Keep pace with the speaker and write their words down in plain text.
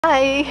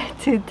Hi,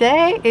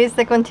 today is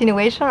the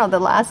continuation of the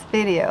last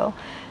video.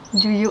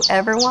 Do you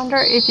ever wonder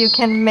if you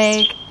can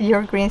make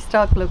your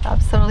Greenstalk look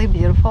absolutely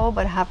beautiful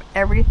but have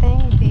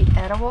everything be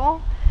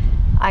edible?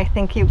 I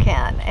think you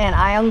can, and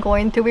I am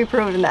going to be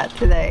proving that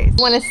today. If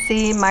you want to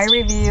see my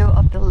review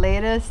of the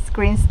latest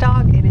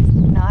Greenstalk, it is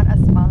not a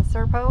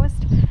sponsor post.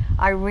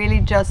 I really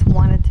just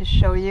wanted to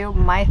show you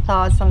my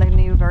thoughts on the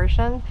new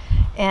version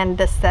and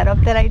the setup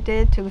that I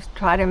did to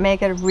try to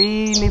make it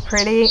really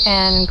pretty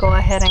and go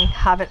ahead and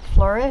have it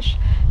flourish.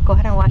 Go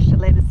ahead and watch the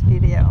latest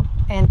video.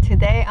 And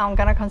today I'm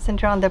gonna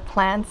concentrate on the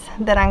plants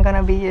that I'm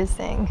gonna be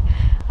using.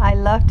 I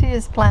love to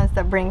use plants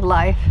that bring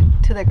life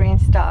to the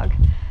Greenstalk.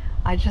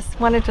 I just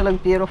want it to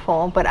look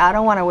beautiful, but I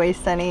don't want to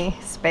waste any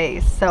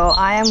space. So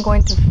I am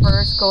going to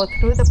first go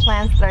through the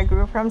plants that I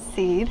grew from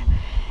seed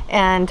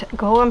and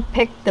go and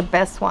pick the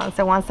best ones,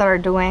 the ones that are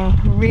doing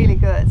really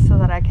good, so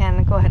that I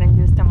can go ahead and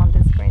use them on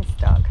this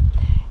Greenstalk.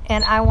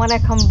 And I want to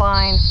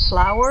combine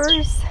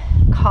flowers,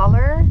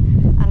 color,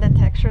 and the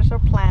textures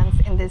of plants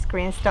in this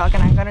Greenstalk,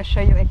 and I'm going to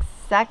show you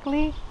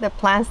exactly the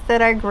plants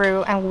that I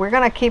grew, and we're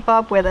going to keep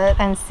up with it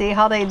and see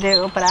how they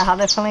do. But I have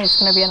the feeling it's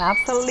going to be an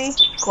absolutely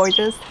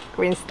gorgeous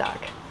Greenstalk.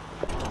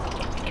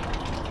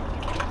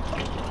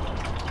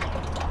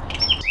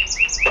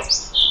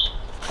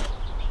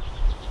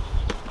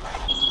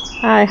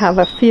 I have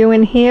a few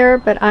in here,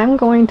 but I'm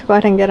going to go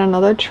ahead and get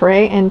another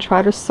tray and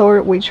try to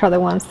sort which are the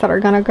ones that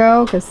are gonna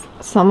go, because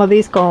some of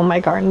these go on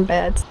my garden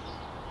beds.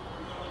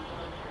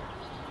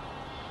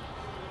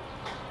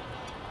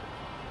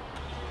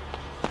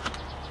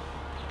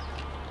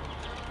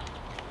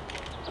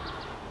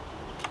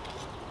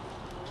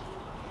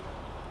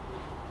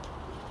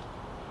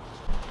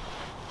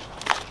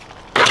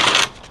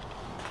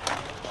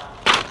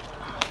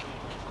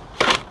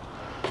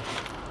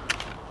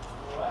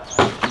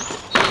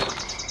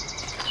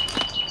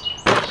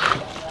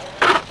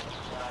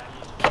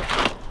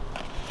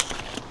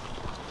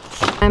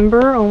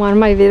 Remember on one of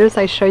my videos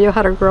I show you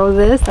how to grow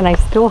this, and I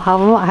still have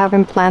them. I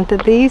haven't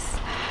planted these.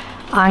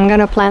 I'm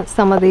gonna plant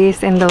some of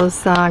these in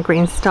those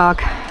Greenstalk.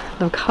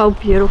 Look how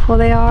beautiful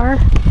they are.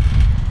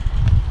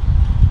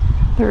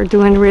 They're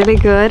doing really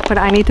good, but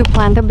I need to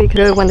plant them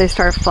because when they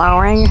start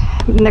flowering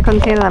in the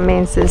container, that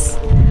means it's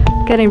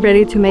getting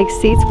ready to make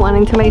seeds,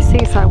 wanting to make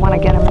seeds, so I want to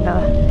get them in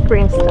the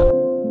Greenstalk.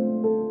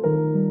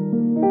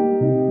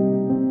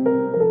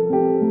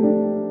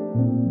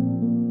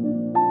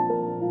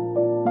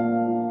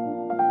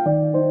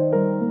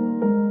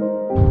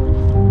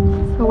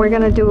 We're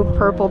gonna do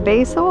purple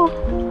basil.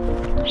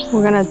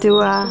 We're gonna do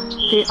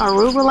the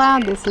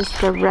arugula. This is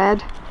the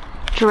red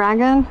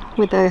dragon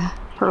with the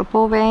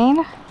purple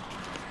vein.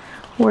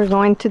 We're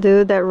going to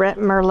do the red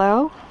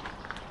merlot,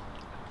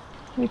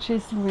 which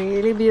is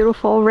really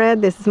beautiful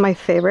red. This is my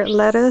favorite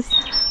lettuce.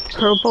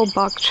 Purple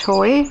bok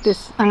choy.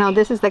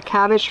 This is the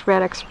cabbage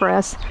red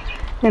express,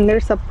 and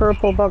there's a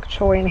purple bok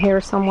choy in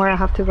here somewhere I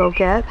have to go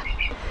get.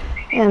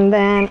 And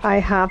then I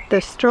have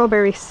the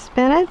strawberry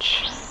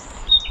spinach.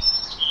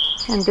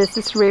 And this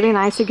is really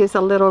nice. It gives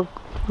a little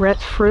red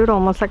fruit,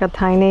 almost like a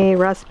tiny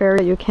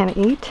raspberry you can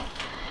eat.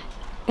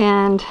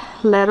 And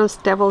lettuce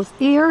devil's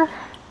ear.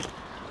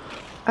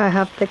 I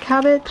have the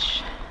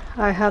cabbage.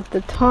 I have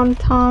the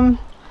tom-tom.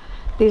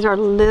 These are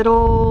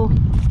little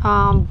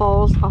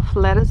balls of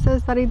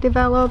lettuces that he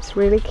develops,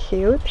 really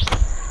cute.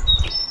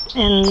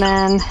 And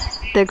then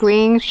the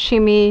green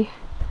shiji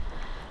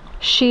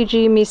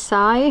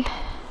misai.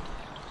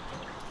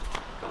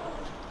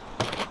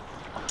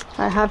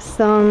 I have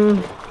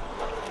some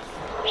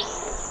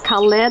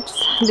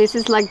calettes. This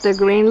is like the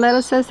green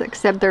lettuces,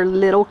 except they're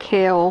little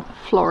kale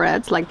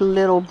florets, like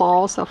little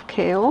balls of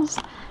kales.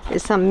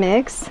 It's a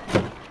mix,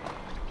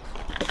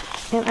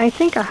 and I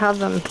think I have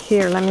them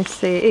here. Let me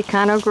see. It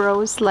kind of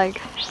grows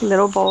like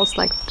little balls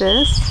like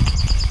this,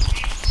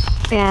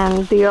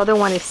 and the other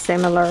one is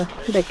similar,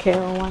 the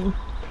kale one.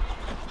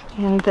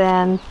 And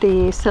then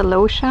the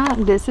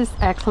celosia. This is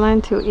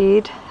excellent to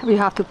eat. You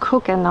have to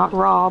cook it, not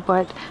raw,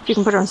 but you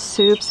can put it on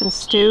soups and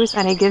stews,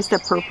 and it gives the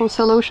purple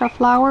celosia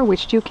flower,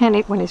 which you can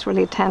eat when it's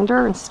really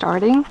tender and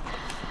starting.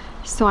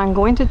 So I'm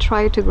going to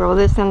try to grow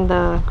this in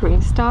the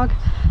Greenstalk.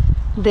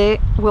 They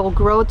will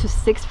grow to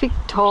 6 feet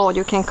tall.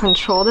 You can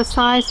control the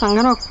size. So I'm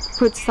gonna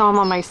put some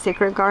on my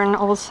secret garden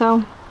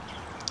also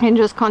and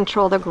just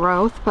control the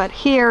growth. But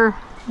here,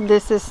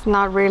 this is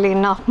not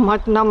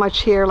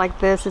much here. Like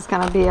this is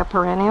gonna be a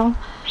perennial,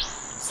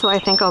 so I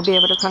think I'll be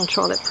able to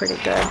control it pretty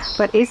good.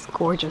 But it's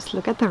gorgeous.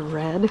 Look at the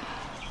red.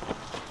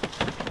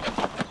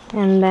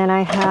 And then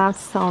I have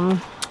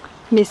some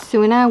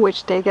Mizuna,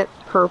 which they get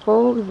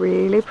purple,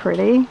 really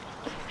pretty.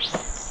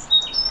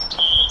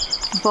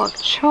 Bok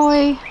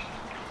choy.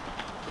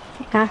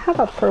 I have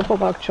a purple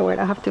bok choy.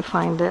 I have to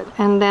find it.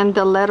 And then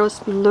the lettuce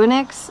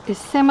lunix is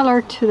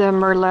similar to the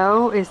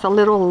merlot. It's a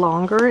little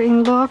longer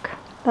in look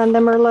than the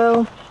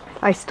merlot.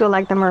 I still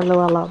like the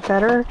merlot a lot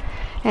better.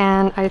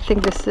 And I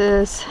think this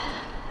is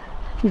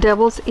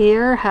devil's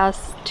ear.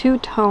 Has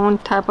two-tone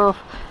type of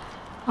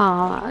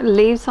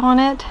leaves on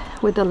it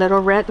with a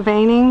little red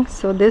veining,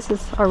 so this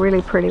is a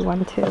really pretty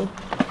one too.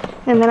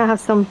 And then I have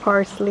some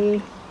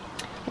parsley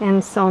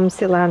and some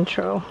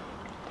cilantro.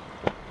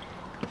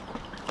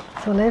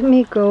 So let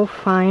me go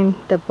find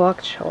the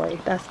bok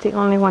choy. That's the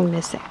only one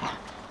missing.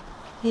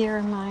 Here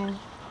are my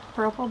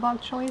purple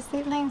bok choy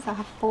seedlings. I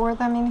have 4 of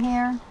them in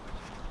here.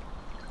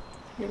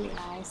 Really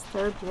nice.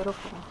 They're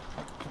beautiful.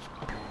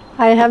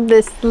 I have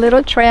this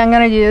little tray I'm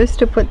going to use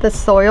to put the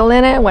soil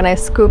in it when I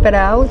scoop it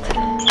out.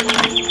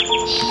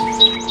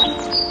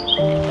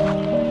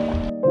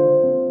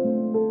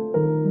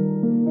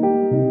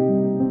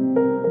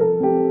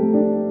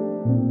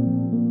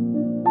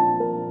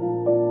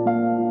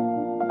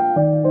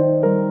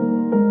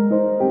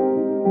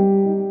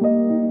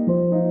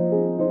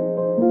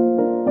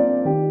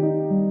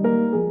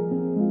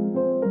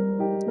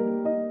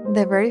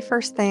 The very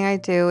first thing I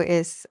do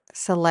is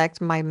select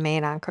my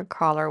main anchor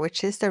color,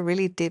 which is the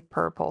really deep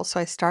purple. So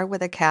I start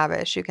with a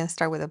cabbage. You can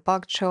start with a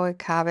bok choy,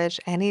 cabbage,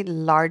 any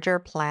larger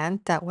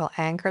plant that will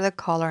anchor the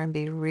color and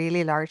be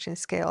really large in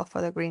scale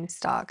for the green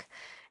stalk.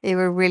 It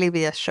will really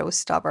be a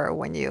showstopper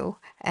when you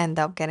end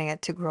up getting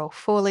it to grow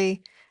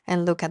fully.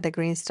 And look at the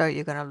green stalk,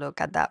 you're going to look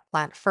at that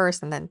plant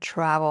first and then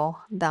travel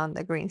down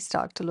the green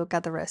stalk to look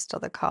at the rest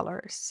of the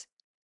colors.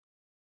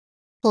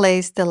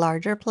 Place the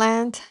larger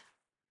plant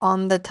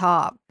on the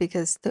top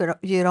because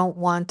you don't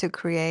want to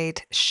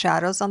create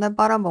shadows on the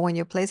bottom, but when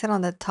you place it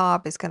on the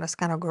top, it's going to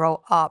kind of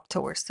grow up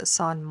towards the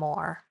sun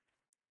more.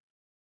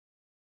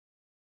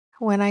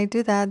 When I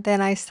do that, then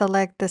I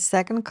select the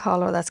second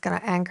color that's going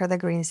to anchor the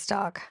green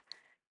stalk.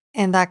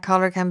 And that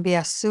color can be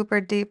a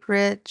super deep,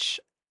 rich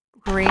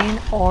green,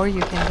 or you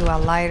can do a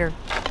lighter.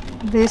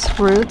 These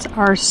roots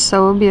are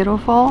so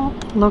beautiful.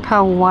 Look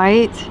how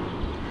white.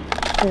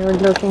 They're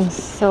looking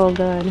so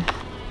good.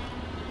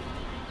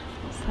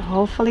 So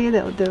hopefully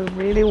they'll do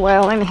really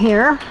well in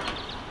here.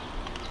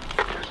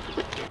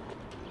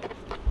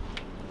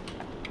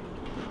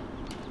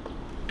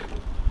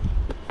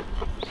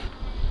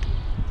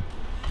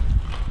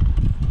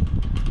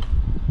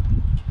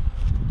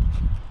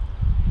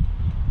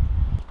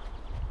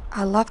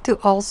 I love to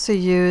also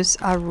use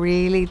a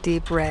really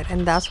deep red,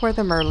 and that's where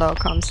the Merlot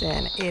comes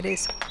in. It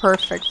is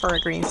perfect for a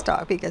green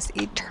stalk because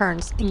it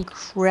turns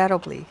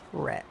incredibly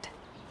red.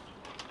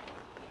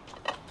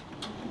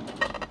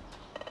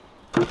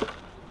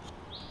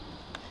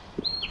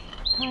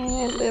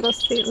 Tiny little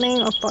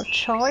seedling of bok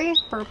choy,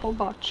 purple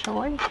bok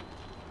choy.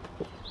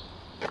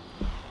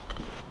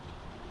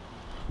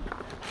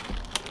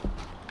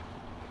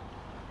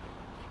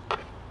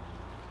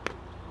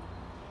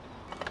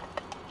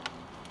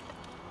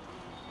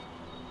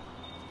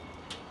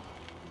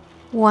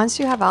 Once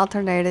you have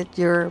alternated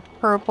your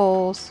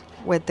purples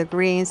with the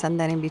greens and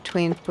then in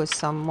between put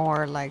some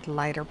more like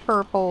lighter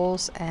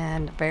purples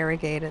and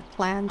variegated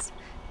plants,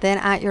 then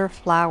add your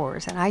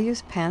flowers. And I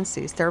use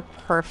pansies. They're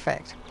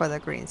perfect for the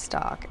green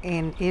stalk,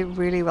 and it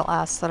really will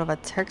add sort of a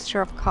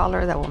texture of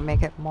color that will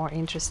make it more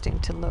interesting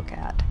to look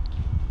at.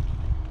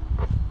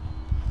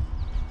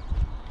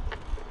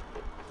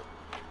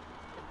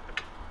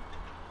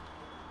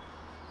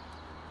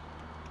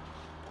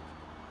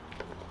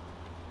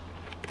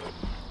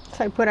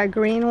 So I put a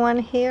green one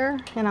here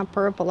and a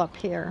purple up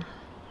here.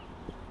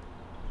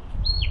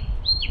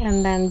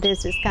 And then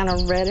this is kind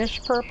of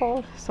reddish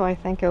purple, so I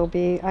think it'll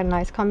be a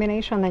nice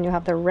combination. Then you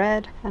have the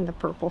red and the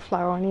purple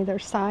flower on either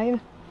side.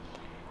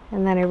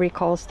 And then it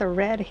recalls the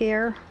red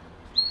here.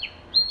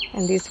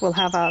 And this will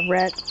have a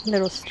red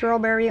little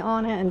strawberry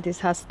on it, and this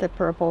has the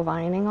purple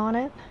vining on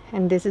it.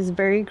 And this is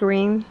very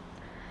green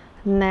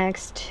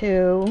next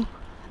to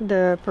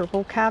the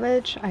purple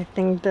cabbage. I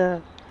think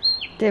the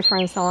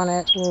difference on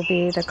it will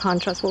be, the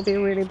contrast will be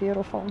really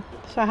beautiful.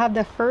 So I have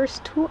the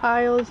first 2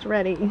 aisles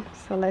ready,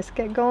 so let's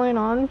get going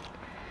on.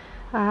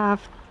 I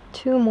have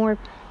 2 more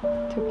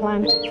to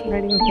plant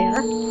ready in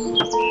here.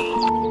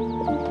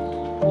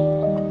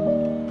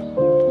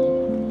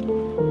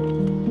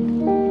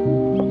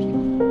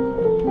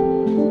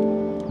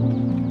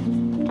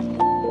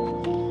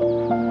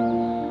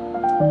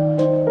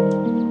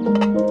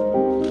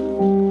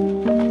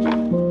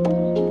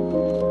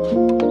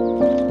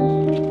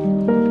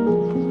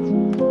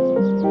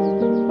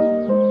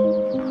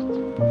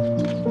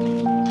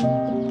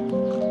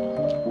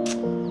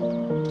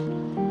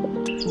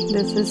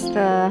 This is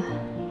the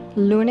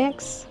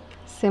Lunix,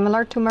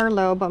 similar to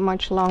Merlot but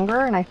much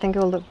longer, and I think it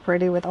will look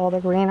pretty with all the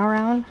green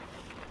around.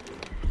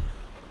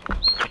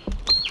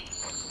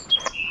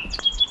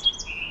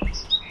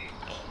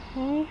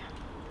 Okay,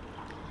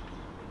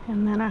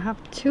 and then I have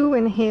 2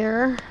 in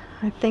here.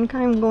 I think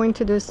I'm going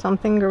to do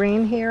something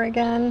green here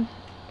again,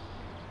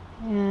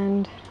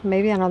 and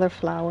maybe another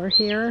flower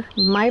here.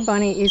 My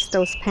bunny eats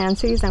those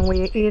pansies and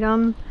we eat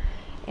them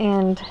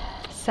in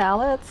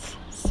salads,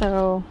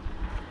 so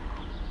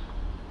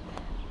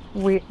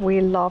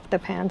we love the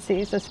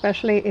pansies,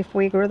 especially if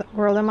we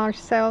grow them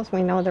ourselves.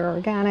 We know they're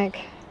organic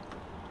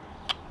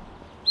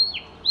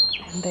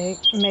and they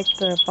make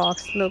the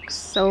box look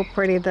so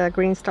pretty. The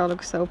green stalk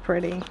looks so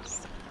pretty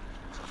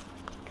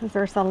because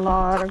there's a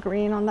lot of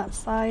green on that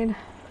side.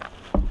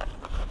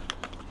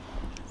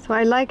 So So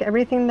I like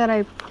everything that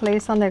I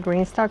place on the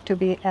Greenstalk to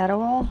be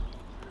edible.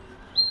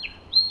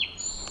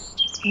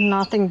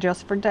 Nothing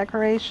just for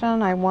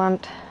decoration. I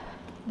want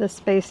the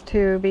space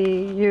to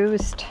be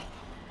used.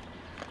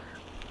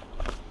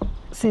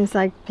 Since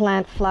I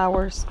plant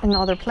flowers in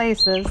other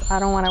places, I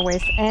don't want to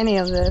waste any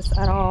of this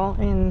at all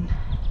in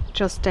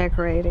just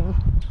decorating.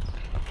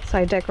 So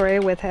I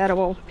decorate with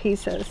edible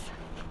pieces.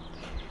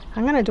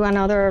 I'm gonna do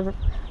another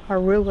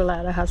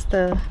arugula that has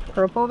the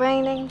purple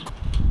veining.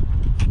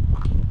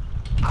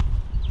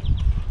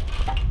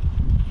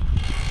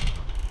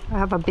 I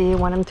have a bee,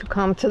 want him to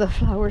come to the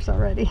flowers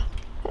already.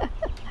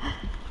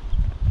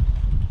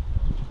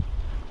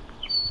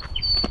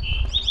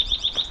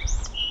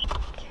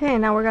 Okay,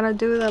 now we're gonna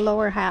do the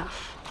lower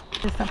half.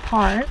 This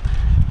apart.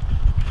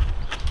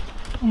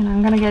 And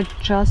I'm gonna get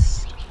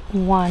just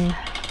one.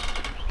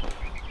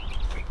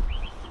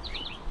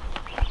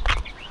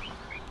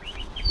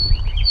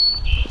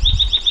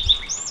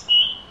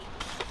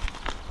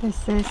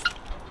 This is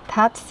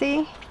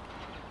Tatsy,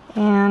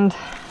 and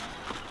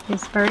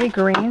it's very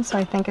green, so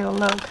I think it'll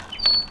look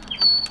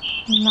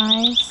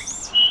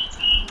nice.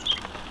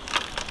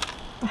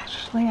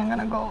 Actually, I'm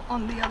gonna go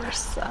on the other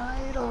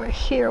side over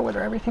here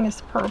where everything is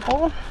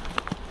purple.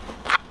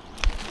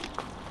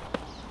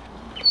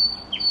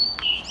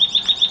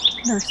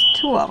 There's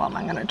two of them.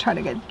 I'm gonna try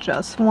to get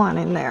just one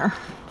in there.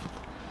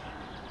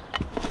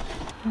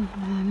 And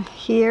then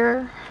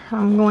here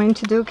I'm going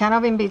to do kind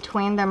of in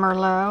between the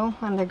Merlot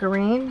and the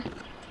green.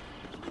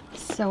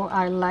 So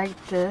I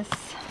like this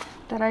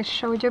that I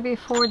showed you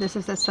before. This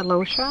is the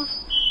celosia.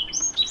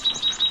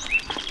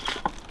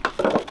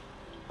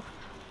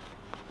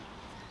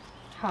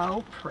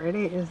 How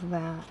pretty is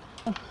that?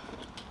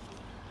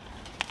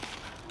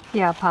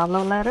 Yeah,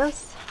 Pablo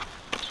lettuce.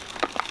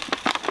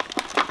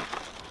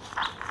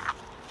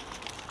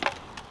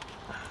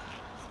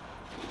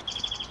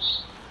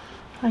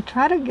 I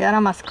try to get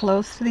them as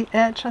close to the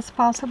edge as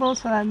possible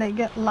so that they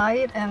get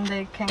light and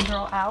they can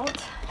grow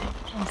out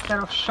instead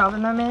of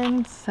shoving them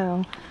in.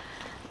 So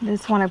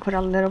this one I put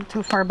a little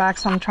too far back,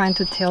 so I'm trying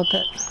to tilt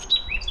it.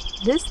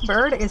 This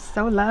bird is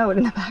so loud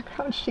in the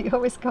background. She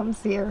always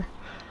comes here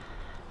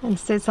and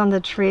sits on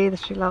the tree.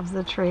 She loves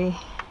the tree.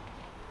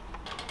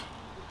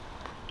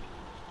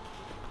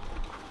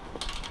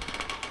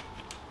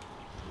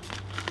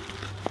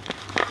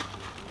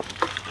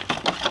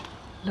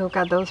 Look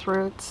at those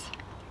roots.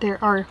 They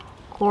are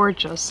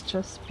gorgeous,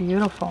 just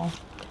beautiful.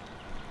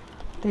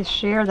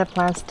 This year the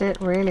plants did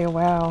really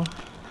well.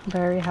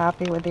 Very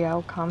happy with the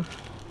outcome.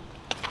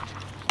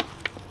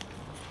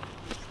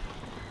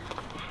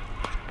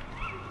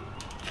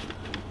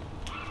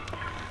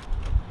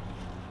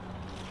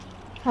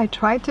 I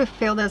try to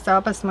fill this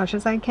up as much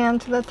as I can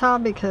to the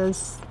top,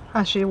 because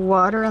as you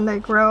water and they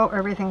grow,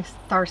 everything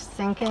starts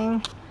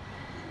sinking.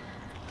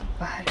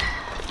 But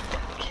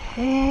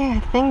okay, I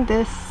think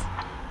this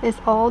is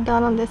all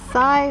done on this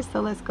side, so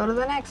let's go to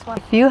the next one.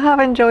 If you have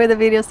enjoyed the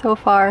video so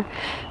far,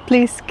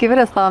 please give it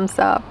a thumbs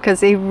up,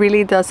 because it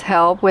really does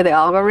help with the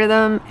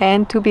algorithm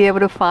and to be able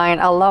to find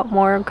a lot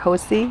more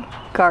cozy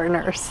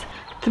gardeners.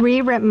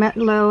 3 red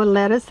mellow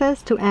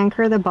lettuces to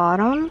anchor the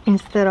bottom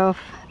instead of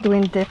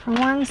doing different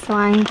ones. So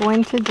I'm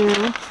going to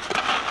do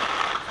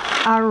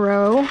a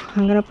row.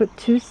 I'm going to put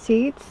 2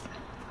 seeds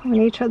on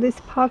each of these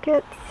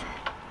pockets.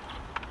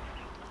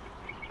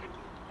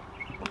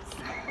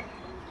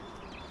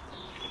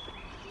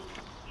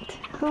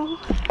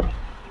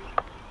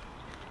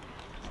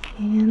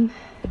 And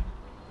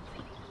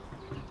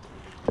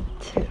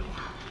 2.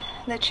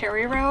 The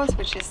cherry rose,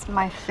 which is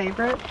my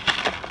favorite.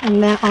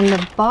 And then on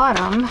the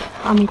bottom,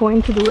 I'm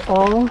going to do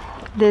all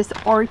this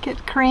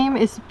orchid cream.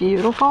 Is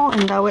beautiful,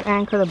 and that would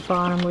anchor the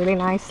bottom really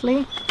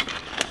nicely.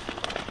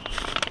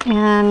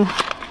 And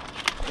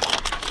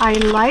I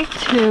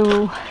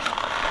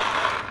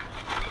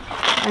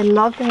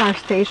love the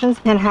nasturtiums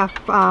and have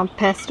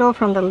pesto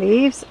from the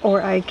leaves,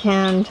 or I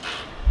can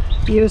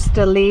use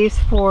the leaves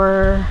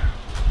for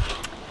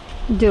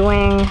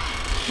doing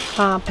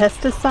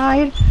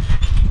pesticide,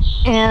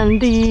 and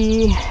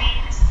the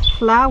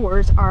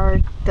flowers are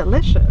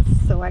delicious,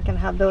 so I can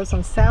have those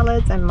on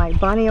salads, and my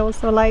bunny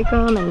also like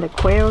them, and the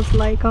quails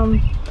like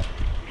them.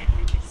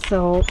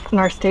 So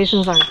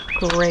nasturtiums are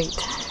great.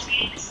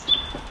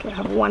 Okay, I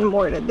have one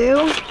more to do.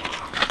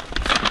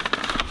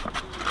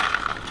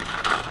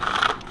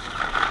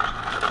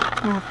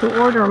 I have to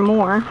order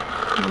more.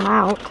 I'm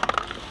out.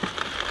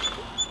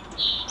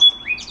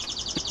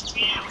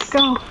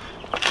 Go.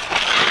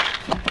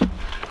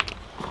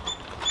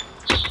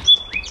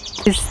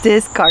 Is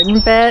this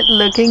garden bed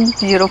looking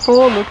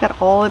beautiful? Look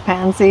at all the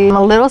pansies. I'm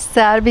a little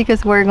sad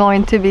because we're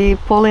going to be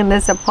pulling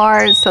this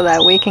apart so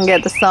that we can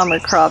get the summer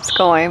crops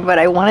going, but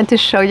I wanted to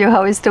show you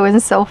how it's doing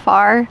so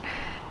far.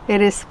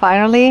 It is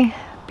finally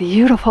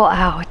beautiful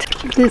out.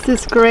 This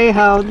is great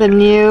how the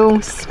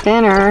new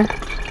spinner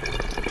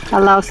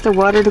allows the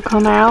water to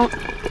come out.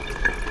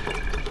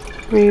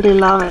 Really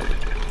love it.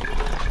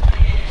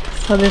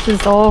 So this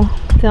is all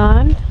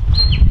done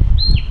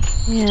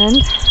and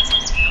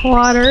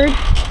watered.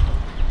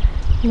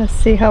 Let's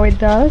see how it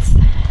does.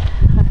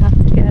 I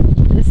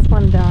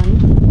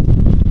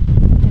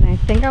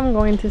I'm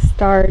going to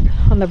start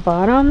on the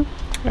bottom.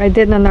 I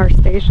did the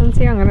nasturtiums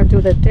here. I'm going to do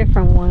the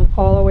different one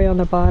all the way on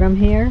the bottom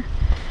here.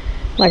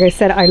 Like I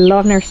said, I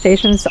love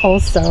nasturtiums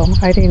also.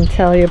 I didn't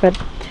tell you, but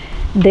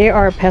they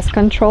are pest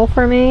control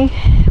for me.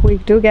 We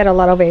do get a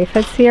lot of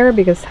aphids here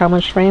because how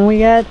much rain we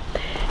get.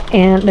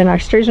 And the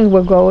nasturtiums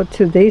will go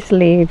to these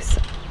leaves.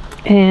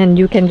 And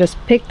you can just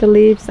pick the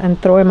leaves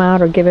and throw them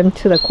out or give them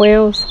to the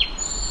quails.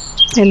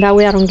 And that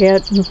way I don't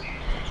get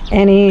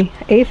any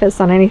aphids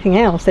on anything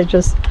else. They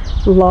just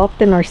love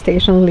the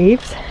nasturtium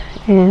leaves.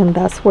 And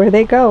that's where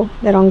they go.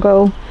 They don't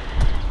go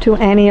to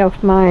any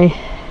of my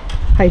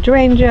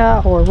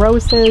hydrangea or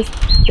roses.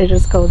 They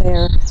just go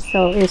there.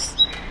 So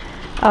it's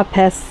a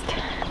pest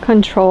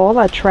control,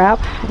 a trap,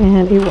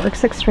 and it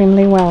works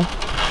extremely well.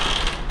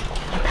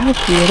 Look how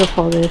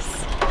beautiful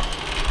this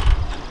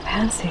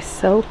pansy is.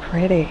 So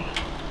pretty.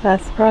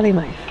 That's probably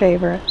my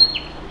favorite.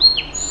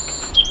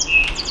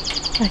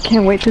 I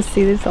can't wait to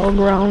see this all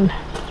grown.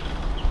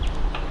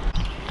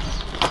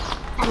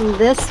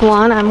 This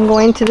one I'm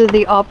going to do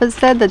the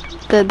opposite,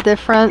 the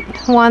different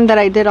one that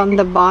I did on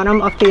the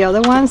bottom of the other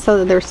one, so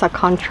that there's a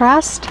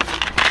contrast,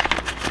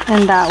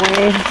 and that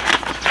way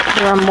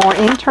they're more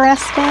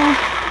interesting.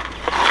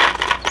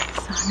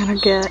 So I'm gonna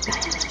get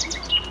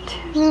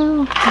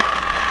two,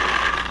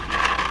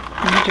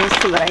 and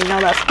just so that I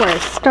know that's where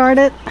it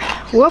started.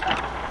 Whoop,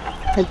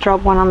 I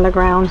dropped one on the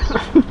ground.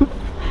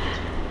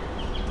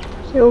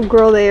 It'll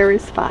grow there,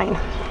 is fine.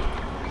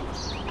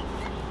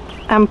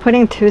 I'm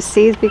putting 2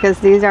 seeds because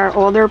these are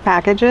older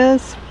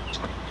packages,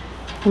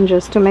 and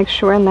just to make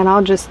sure, and then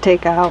I'll just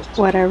take out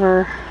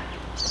whatever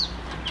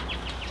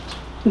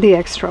the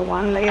extra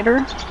one later.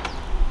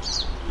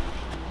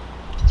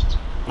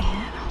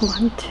 And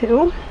 1,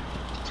 2.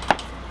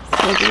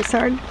 So these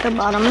are, the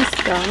bottom is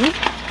done.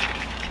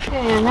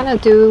 Okay, I'm gonna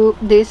do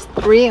these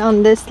 3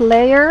 on this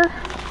layer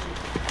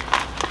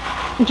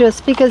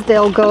just because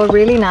they'll go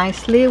really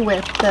nicely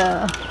with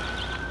the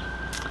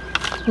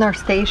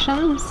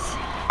nasturtiums.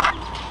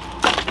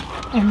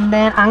 And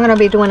then I'm gonna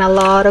be doing a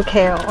lot of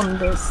kale on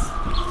this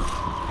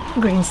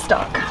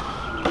Greenstalk.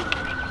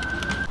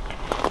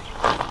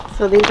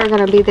 So these are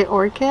gonna be the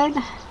orchid,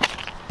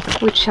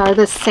 which are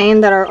the same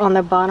that are on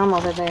the bottom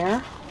over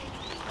there.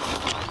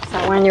 So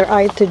I want your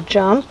eye to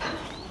jump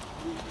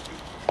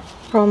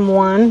from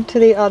one to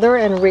the other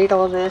and read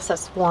all this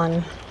as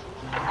one.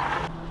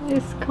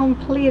 It's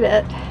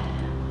completed.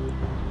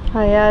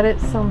 I added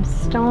some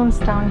stones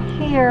down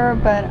here,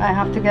 but I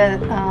have to get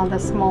the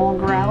small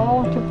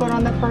gravel to put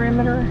on the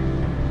perimeter.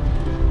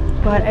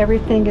 But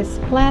everything is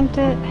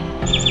planted.